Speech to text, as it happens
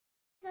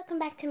welcome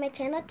back to my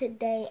channel.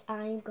 Today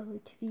I'm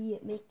going to be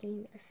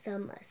making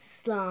some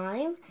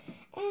slime,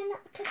 and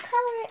to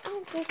color it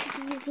I'm going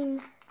to be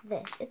using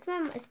this.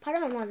 It's part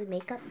of my mom's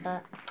makeup,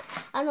 but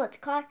I don't know what it's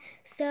called.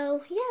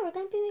 So yeah, we're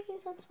going to be making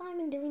some slime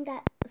and doing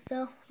that.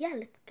 So yeah,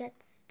 let's get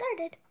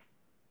started.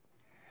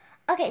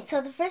 Okay,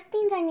 so the first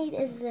things I need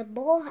is the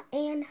bowl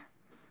and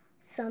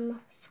some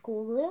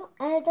school glue,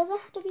 and it doesn't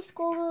have to be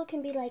school glue. It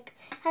can be like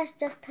has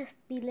to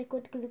be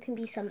liquid glue. It can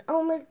be some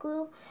Elmer's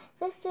glue.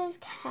 This is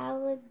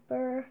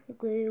Caliber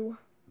glue.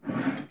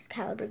 It's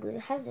Caliber glue.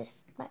 It has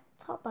this black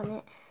top on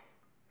it.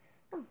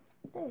 Oh,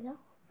 there we go.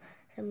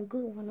 Some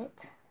glue on it.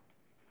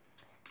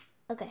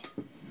 Okay,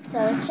 so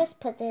let's just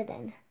put it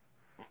in.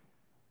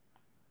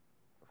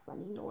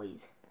 Funny noise.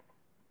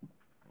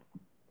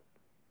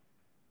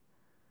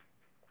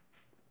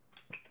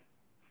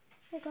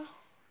 There we go.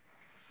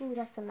 Ooh,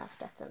 that's enough.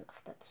 That's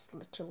enough. That's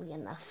literally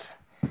enough.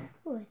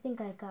 Ooh, I think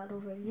I got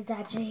over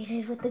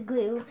exaggerated with the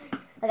glue.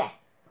 Okay.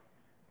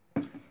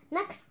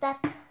 Next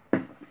step,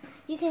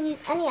 you can use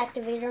any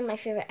activator. My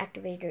favorite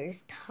activator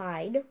is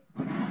Tide.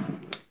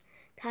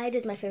 Tide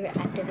is my favorite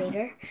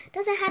activator.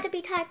 Doesn't have to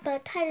be Tide,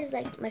 but Tide is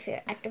like my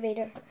favorite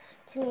activator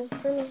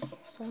for me.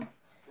 So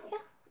yeah.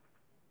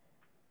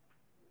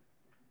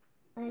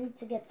 I need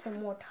to get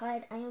some more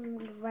Tide. I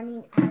am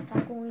running out.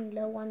 I'm going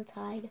low on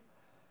Tide.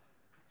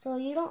 So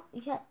you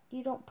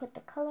don't put the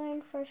color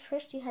in first.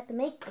 First you have to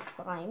make the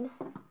slime.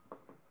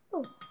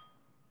 Oh,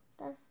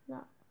 that's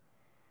not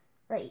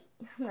right.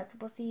 I'm not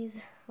supposed to use.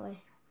 Wait.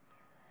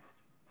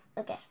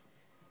 Okay.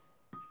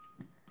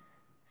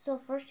 So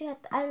first you have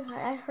to.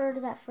 I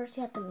heard that first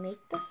you have to make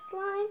the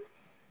slime,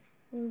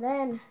 and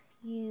then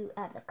you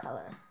add the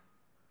color.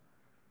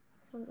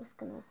 So I'm just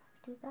gonna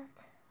do that.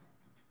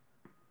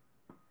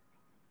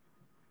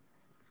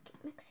 Just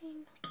keep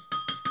mixing.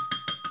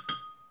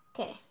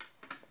 Okay.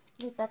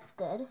 I think that's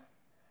good.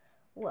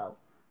 Whoa.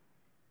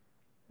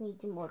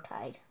 Need more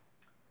Tide.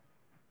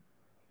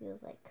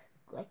 Feels like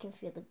I can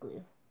feel the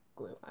glue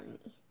on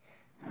me.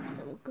 I have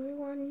some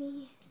glue on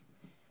me.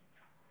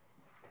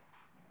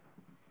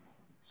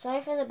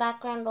 Sorry for the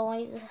background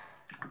noise.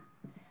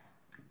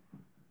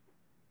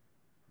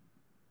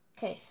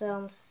 Okay, so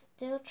I'm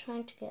still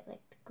trying to get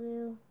like the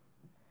glue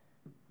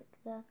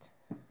like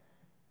that.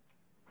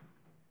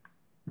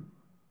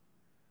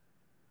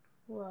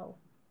 Whoa.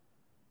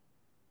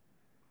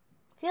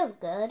 Feels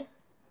good.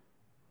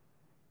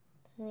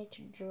 So I need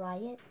to dry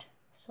it.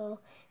 So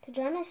to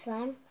dry my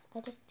slime,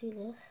 I just do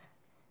this.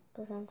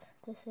 But since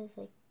this is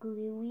like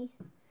gluey,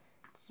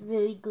 it's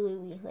really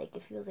gluey. Like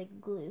it feels like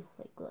glue.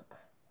 Like look.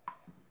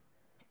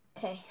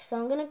 Okay, so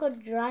I'm gonna go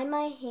dry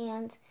my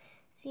hands,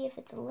 see if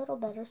it's a little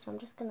better. So I'm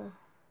just gonna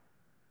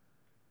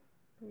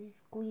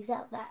squeeze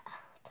out that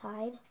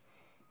Tide.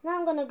 Now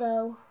I'm gonna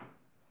go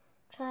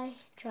try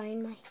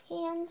drying my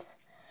hands.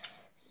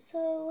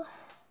 So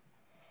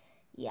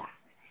yeah,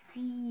 see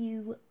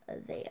you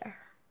there.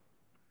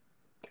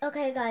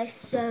 Okay guys,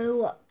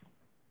 so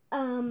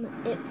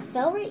it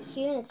fell right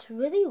here and it's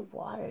really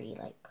watery,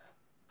 like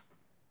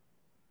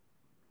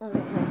I don't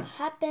know what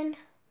happened,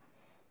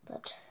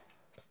 but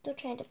I'm still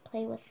trying to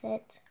play with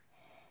it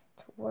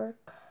to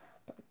work,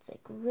 but it's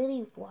like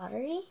really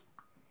watery.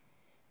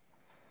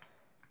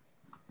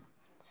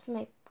 It's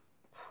my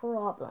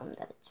problem,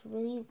 that it's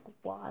really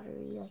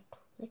watery, like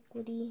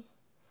liquidy.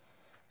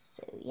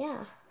 So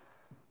yeah,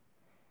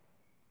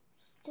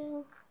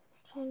 still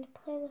trying to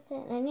play with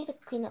it, and I need to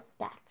clean up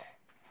that.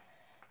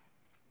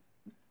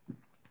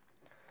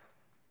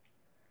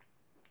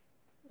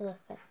 Ugh,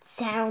 that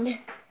sound.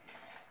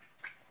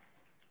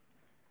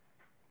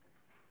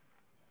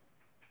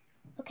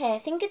 Okay, I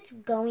think it's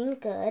going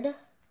good.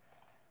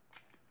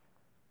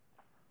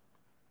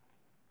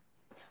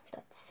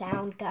 That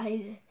sound,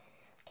 guys.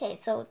 Okay,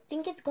 so I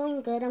think it's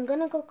going good. I'm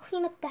gonna go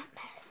clean up that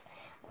mess.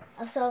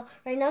 So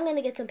right now I'm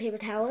gonna get some paper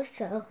towels.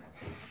 So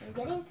I'm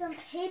getting some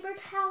paper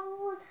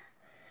towels,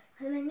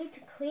 and I need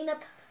to clean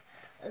up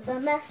the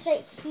mess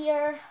right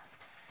here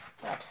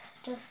that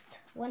just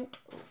went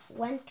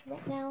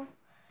right now.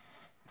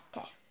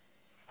 Okay.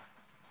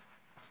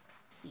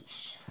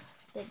 Yeesh.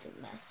 Big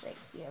mess right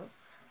here.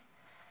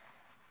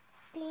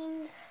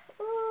 Things.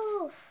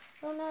 Ooh.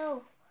 Oh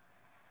no.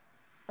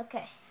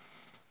 Okay.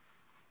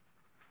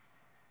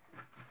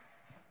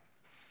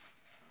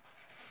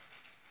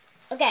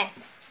 Okay.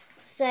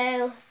 So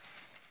I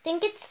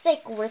think it's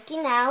like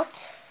working out.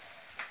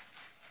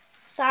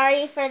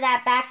 Sorry for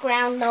that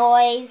background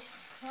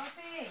noise.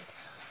 Coffee.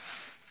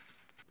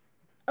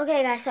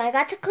 Okay guys, so I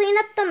got to clean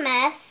up the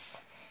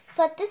mess,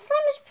 but this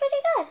slime is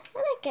pretty good.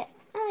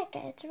 I like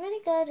it. It's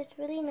really good. It's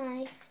really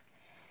nice.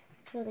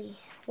 It's really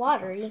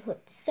watery with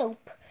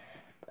soap.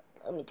 But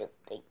let me just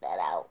take that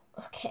out.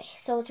 Okay,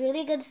 so it's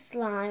really good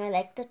slime. I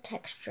like the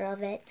texture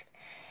of it.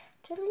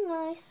 It's really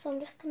nice. So I'm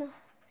just gonna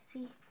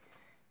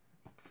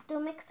still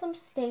make some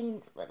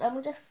stains, but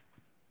I'm just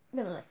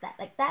gonna let that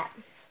like that.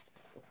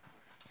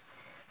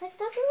 Like,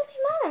 doesn't really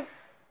matter.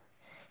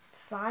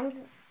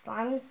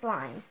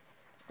 Slime.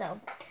 So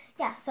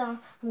yeah, so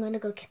I'm gonna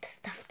go get the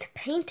stuff to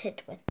paint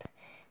it with.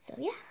 So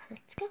yeah,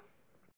 let's go.